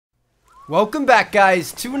Welcome back,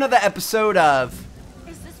 guys, to another episode of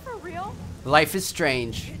Is this for real? Life is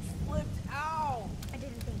Strange. It slipped out. I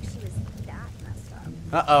didn't think she was that messed up.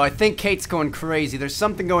 Uh-oh, I think Kate's going crazy. There's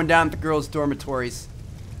something going down at the girls' dormitories.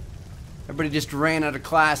 Everybody just ran out of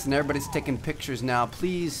class and everybody's taking pictures now.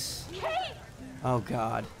 Please. Kate! Oh,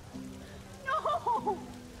 God. No! Oh,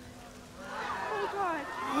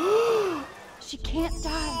 God. She can't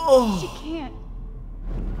die. Oh. She can't.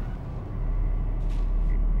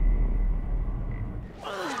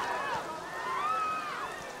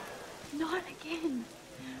 Not again.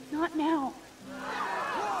 Not now.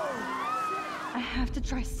 I have to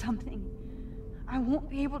try something. I won't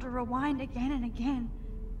be able to rewind again and again.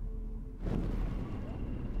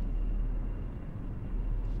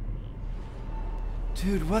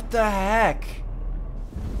 Dude, what the heck?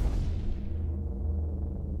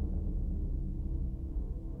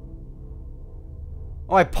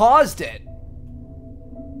 Oh, I paused it.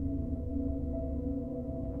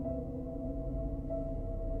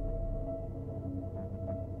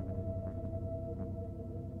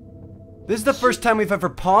 This is the first time we've ever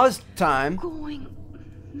paused time. Going,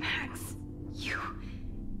 Max. You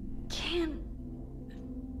can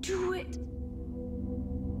do it.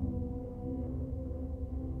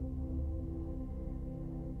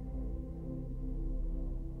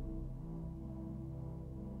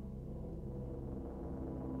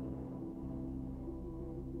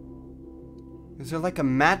 Is there like a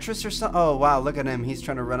mattress or something? Oh, wow, look at him. He's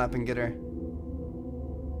trying to run up and get her.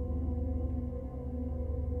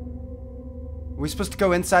 Are we supposed to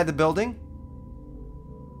go inside the building?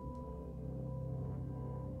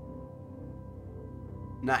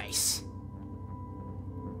 Nice.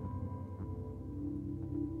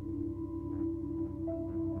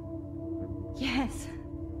 Yes.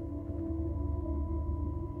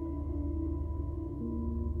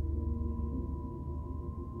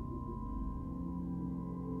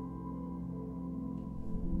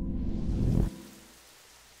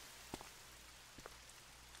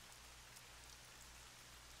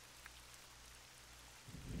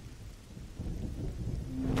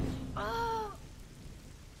 Oh.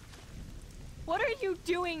 What are you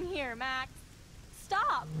doing here, Max?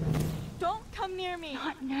 Stop! Don't come near me.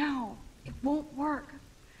 Not now. It won't work.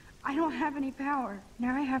 I don't have any power.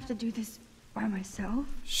 Now I have to do this by myself.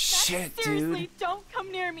 Shit, Max, seriously, dude. don't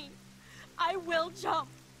come near me. I will jump.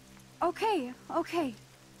 Okay.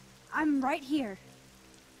 I'm right here.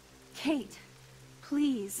 Kate,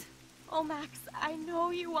 please. Oh, Max, I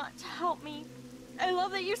know you want to help me. I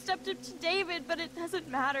love that you stepped up to David, but it doesn't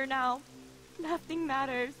matter now. Nothing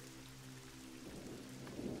matters.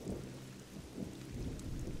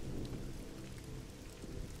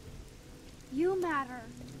 You matter.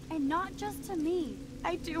 And not just to me.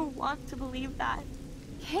 I do want to believe that.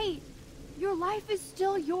 Kate, your life is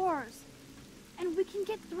still yours. And we can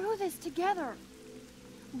get through this together.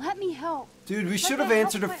 Let me help. Dude, we Let should me have help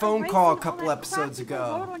answered a by phone erasing call a all couple that episodes crap you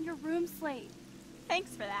wrote ago. on your room slate.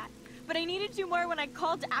 Thanks for that. But I needed you more when I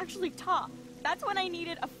called to actually talk. That's when I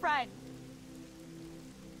needed a friend.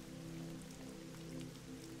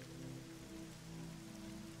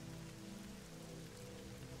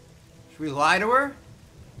 Should we lie to her?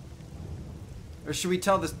 Or should we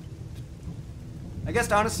tell this? I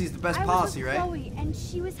guess honesty is the best policy, I was right? with Chloe, and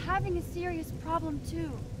she was having a serious problem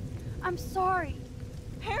too. I'm sorry.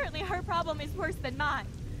 Apparently her problem is worse than mine.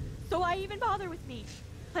 So why even bother with me?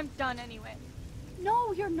 I'm done anyway.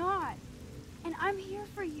 No, you're not. And I'm here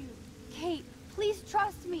for you. Kate, please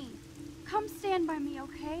trust me. Come stand by me,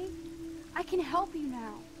 okay? I can help you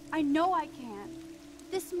now. I know I can.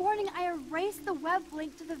 This morning I erased the web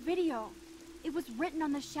link to the video. It was written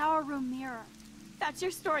on the shower room mirror. That's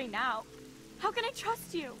your story now. How can I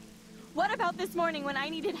trust you? What about this morning when I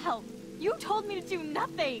needed help? You told me to do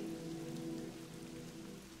nothing.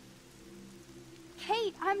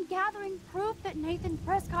 Kate, I'm gathering proof that Nathan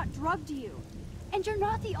Prescott drugged you. And you're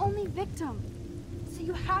not the only victim. So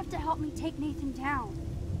you have to help me take Nathan down.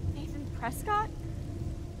 Nathan Prescott?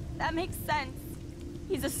 That makes sense.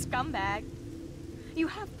 He's a scumbag. You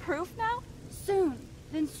have proof now? Soon,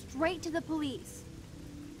 then straight to the police.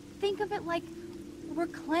 Think of it like we're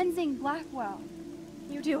cleansing Blackwell.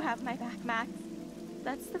 You do have my back, Max.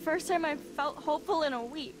 That's the first time I've felt hopeful in a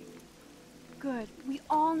week. Good. We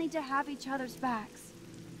all need to have each other's backs.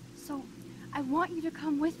 So, I want you to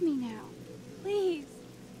come with me now. Please.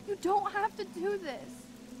 You don't have to do this.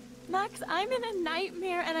 Max, I'm in a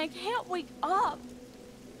nightmare and I can't wake up.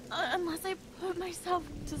 Unless I put myself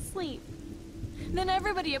to sleep. Then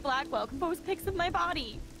everybody at Blackwell can post pics of my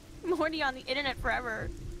body. I'm already on the internet forever.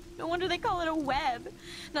 No wonder they call it a web.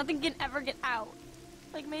 Nothing can ever get out.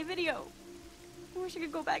 Like my video. I wish I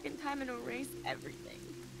could go back in time and erase everything.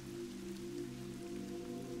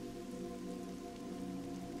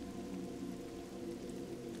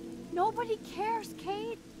 Nobody cares,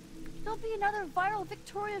 Kate. There'll be another viral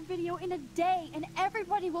Victoria video in a day, and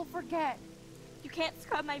everybody will forget. You can't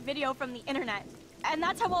scrub my video from the internet. And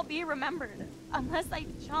that's how I'll be remembered. Unless I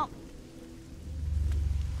jump.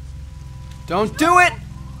 Don't do it!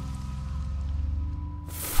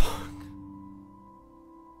 Fuck.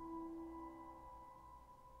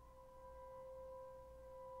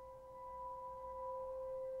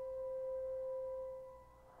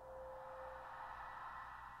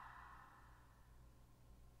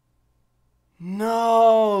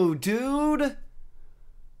 No, dude.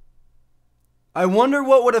 I wonder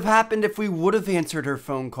what would have happened if we would have answered her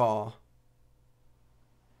phone call.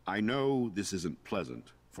 I know this isn't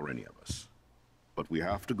pleasant for any of us, but we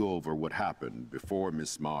have to go over what happened before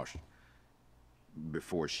Miss Marsh...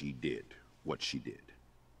 before she did what she did.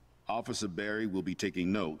 Officer Barry will be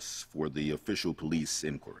taking notes for the official police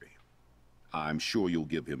inquiry. I'm sure you'll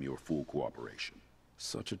give him your full cooperation.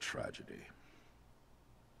 Such a tragedy.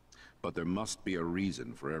 But there must be a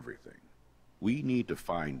reason for everything. We need to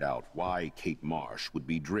find out why Kate Marsh would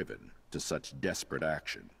be driven to such desperate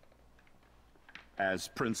action. As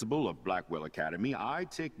principal of Blackwell Academy, I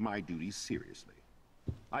take my duties seriously.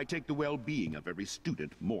 I take the well-being of every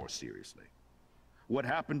student more seriously. What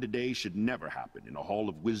happened today should never happen in a hall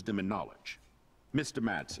of wisdom and knowledge. Mr.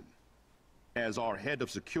 Madsen, as our head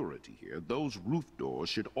of security here, those roof doors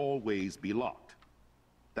should always be locked.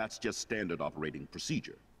 That's just standard operating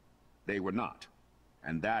procedure. They were not,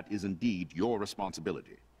 and that is indeed your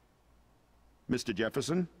responsibility. Mr.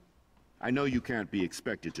 Jefferson, I know you can't be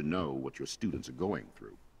expected to know what your students are going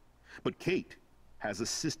through, but Kate has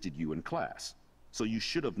assisted you in class, so you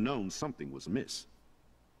should have known something was amiss.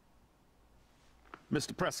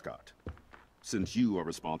 Mr. Prescott, since you are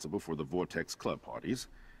responsible for the Vortex Club parties,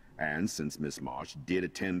 and since Miss Marsh did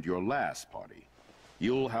attend your last party,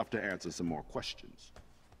 you'll have to answer some more questions.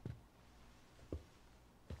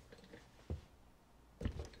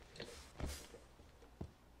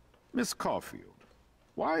 Miss Caulfield,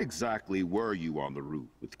 why exactly were you on the route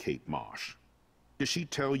with Kate Marsh? Did she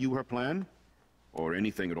tell you her plan? Or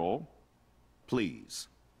anything at all? Please,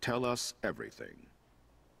 tell us everything.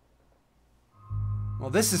 Well,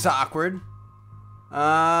 this is awkward.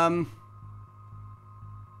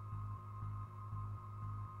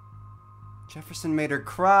 Jefferson made her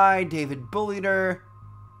cry. David bullied her.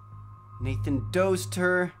 Nathan dosed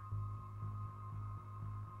her.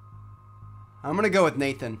 I'm gonna go with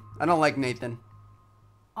Nathan. I don't like Nathan.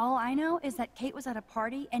 All I know is that Kate was at a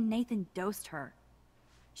party and Nathan dosed her.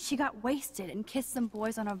 She got wasted and kissed some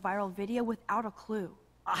boys on a viral video without a clue.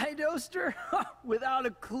 I dosed her? Without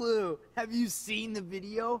a clue. Have you seen the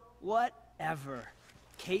video? Whatever.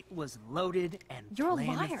 Kate was loaded and You're a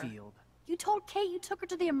playing the liar. field. You told Kate you took her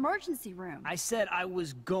to the emergency room. I said I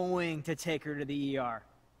was going to take her to the ER.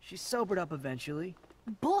 She sobered up eventually.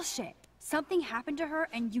 Bullshit. Something happened to her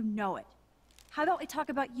and you know it. How about we talk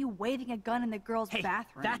about you waving a gun in the girls' Hey,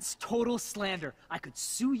 bathroom? that's total slander. I could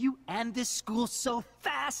sue you and this school so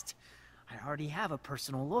fast. I already have a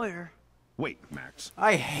personal lawyer. Wait, Max.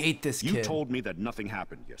 I hate this kid. You told me that nothing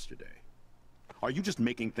happened yesterday. Are you just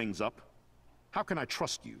making things up? How can I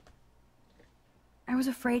trust you? I was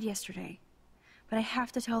afraid yesterday, but I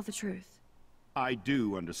have to tell the truth. I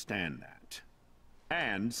do understand that.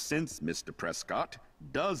 And since Mr. Prescott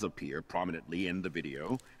does appear prominently in the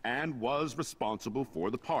video and was responsible for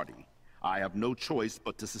the party, I have no choice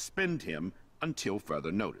but to suspend him until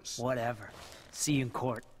further notice. Whatever. See you in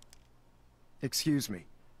court. Excuse me.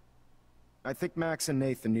 I think Max and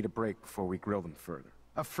Nathan need a break before we grill them further.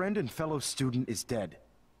 A friend and fellow student is dead.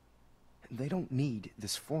 They don't need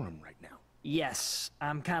this forum right now. Yes,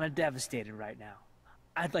 I'm kind of devastated right now.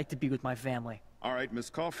 I'd like to be with my family. All right, Miss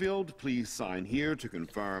Caulfield, please sign here to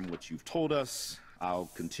confirm what you've told us. I'll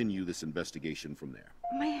continue this investigation from there.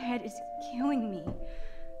 My head is killing me,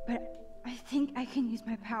 but I think I can use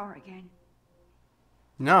my power again.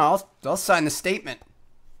 No, I'll sign the statement.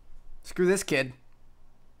 Screw this kid.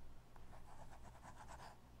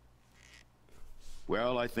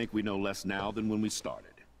 Well, I think we know less now than when we started.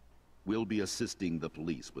 We'll be assisting the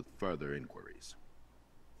police with further inquiries.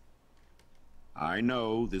 I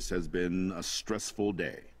know this has been a stressful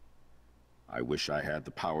day. I wish I had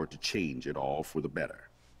the power to change it all for the better.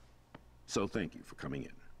 So thank you for coming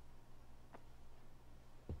in.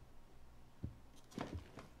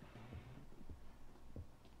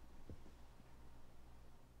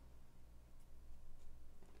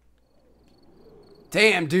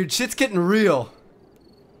 Damn, dude, shit's getting real.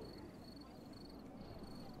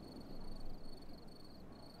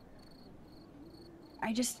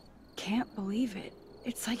 I just can't believe it.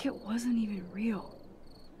 It's like it wasn't even real.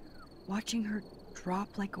 Watching her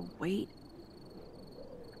drop like a weight,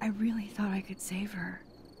 I really thought I could save her.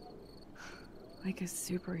 Like a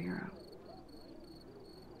superhero.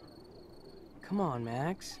 Come on,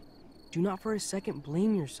 Max. Do not for a second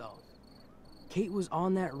blame yourself. Kate was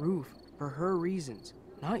on that roof for her reasons,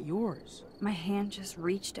 not yours. My hand just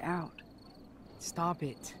reached out. Stop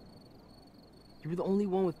it. You were the only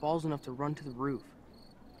one with balls enough to run to the roof.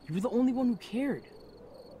 You were the only one who cared.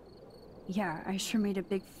 Yeah, I sure made a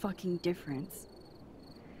big fucking difference.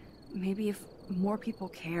 Maybe if more people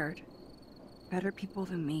cared. Better people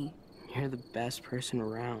than me. You're the best person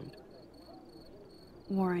around.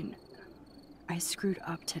 Warren, I screwed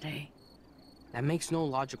up today. That makes no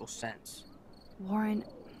logical sense. Warren,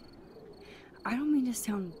 I don't mean to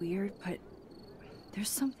sound weird, but there's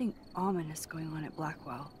something ominous going on at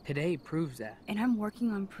Blackwell. Today proves that. And I'm working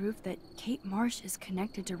on proof that Kate Marsh is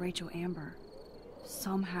connected to Rachel Amber.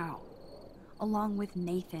 Somehow. Along with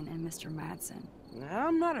Nathan and Mr. Madsen.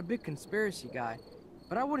 I'm not a big conspiracy guy,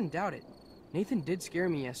 but I wouldn't doubt it. Nathan did scare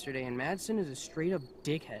me yesterday, and Madsen is a straight-up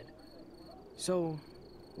dickhead. So,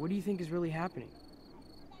 what do you think is really happening?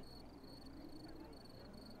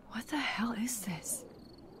 What the hell is this?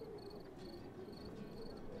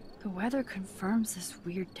 The weather confirms this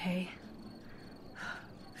weird day.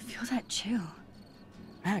 Feel that chill.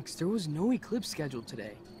 Max, there was no eclipse scheduled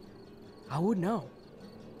today. I would know.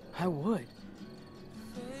 I would.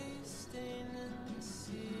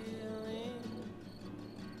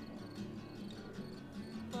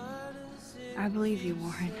 I believe you,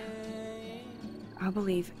 Warren. I'll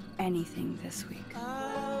believe anything this week.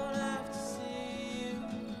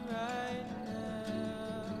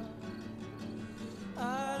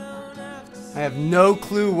 I have no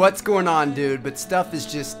clue what's going on, dude, but stuff is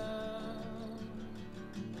just...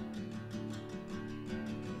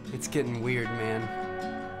 It's getting weird, man.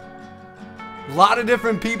 A lot of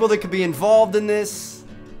different people that could be involved in this.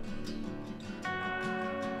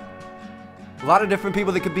 A lot of different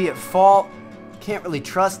people that could be at fault. Can't really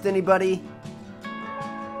trust anybody.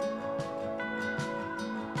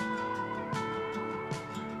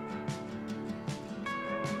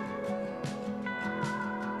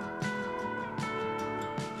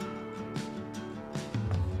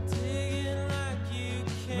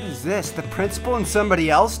 What is this? The principal and somebody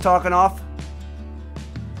else talking off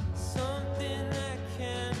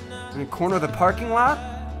in the corner of the parking lot?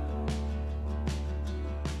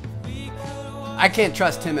 I can't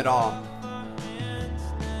trust him at all.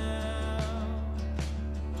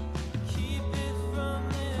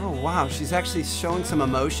 Oh wow, she's actually showing some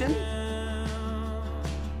emotion?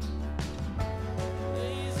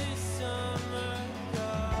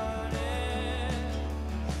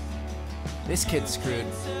 This kid's screwed.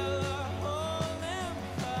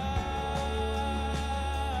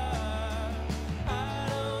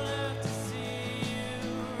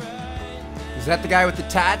 Is that the guy with the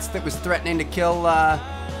tats that was threatening to kill our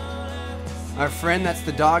friend? That's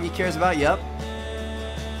the dog he cares about? Yep.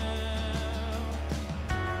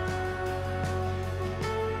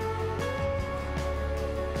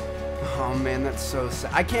 Oh man, that's so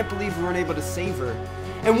sad. I can't believe we weren't able to save her.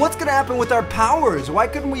 And what's gonna happen with our powers? Why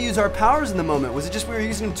couldn't we use our powers in the moment? Was it just we were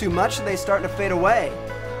using them too much and they starting to fade away?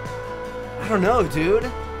 I don't know, dude.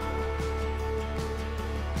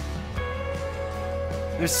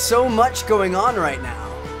 There's so much going on right now.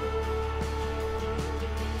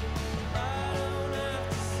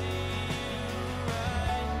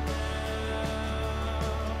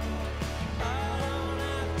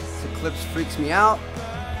 This eclipse freaks me out.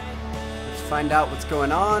 Let's find out what's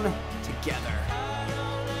going on together.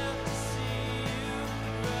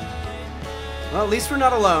 Well, at least we're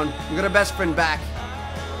not alone. We got our best friend back.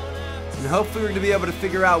 And hopefully we're going to be able to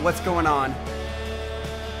figure out what's going on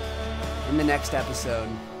in the next episode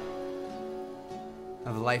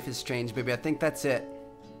of Life is Strange, baby. I think that's it.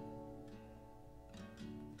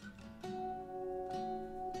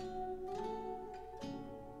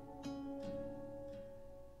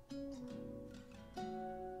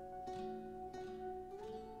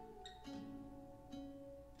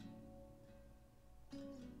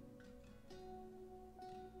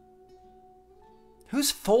 Whose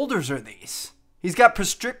folders are these? He's got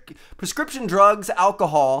prescription drugs,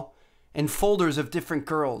 alcohol, and folders of different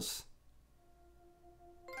girls.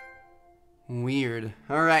 Weird.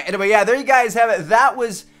 All right. Anyway, yeah, there you guys have it. That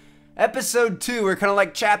was episode 2, or kind of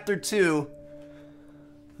like chapter 2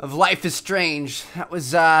 of Life is Strange. That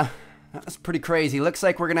was pretty crazy. Looks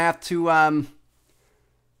like we're gonna have to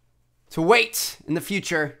wait in the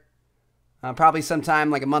future. Probably sometime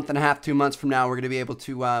like a month and a half, 2 months from now, we're gonna be able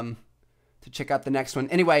to to check out the next one.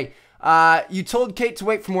 Anyway, you told Kate to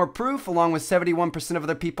wait for more proof, along with 71% of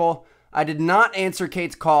other people. I did not answer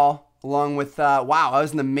Kate's call, along with, wow, I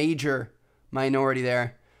was in the major minority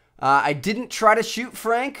there. I didn't try to shoot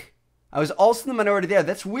Frank. I was also in the minority there.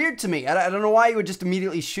 That's weird to me. I don't know why you would just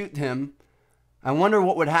immediately shoot him. I wonder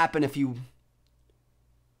what would happen if you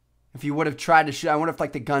would have tried to shoot. I wonder if,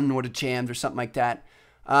 like, the gun would have jammed or something like that.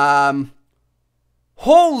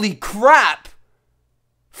 Holy crap!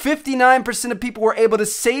 59% of people were able to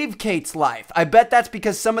save Kate's life. I bet that's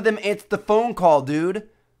because some of them answered the phone call, dude.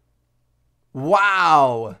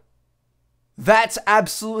 Wow. That's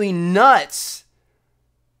absolutely nuts.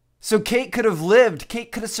 So Kate could have lived.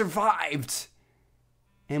 Kate could have survived.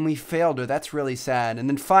 And we failed her. That's really sad. And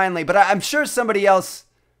then finally, but I'm sure somebody else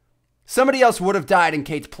would have died in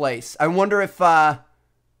Kate's place. I wonder if, I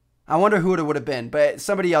wonder who it would have been. But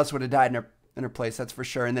somebody else would have died in her place, that's for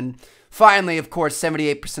sure. And then finally, of course,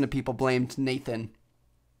 78% of people blamed Nathan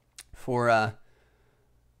for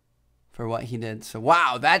what he did. So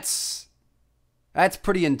wow, that's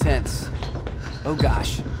pretty intense. Oh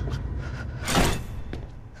gosh.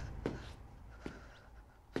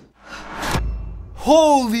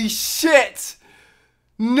 Holy shit!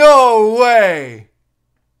 No way!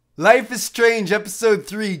 Life is Strange Episode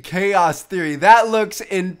 3 Chaos Theory. That looks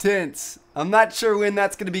intense. I'm not sure when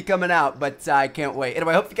that's going to be coming out, but I can't wait.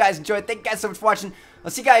 Anyway, I hope you guys enjoyed. Thank you guys so much for watching.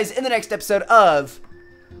 I'll see you guys in the next episode of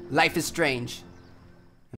Life is Strange.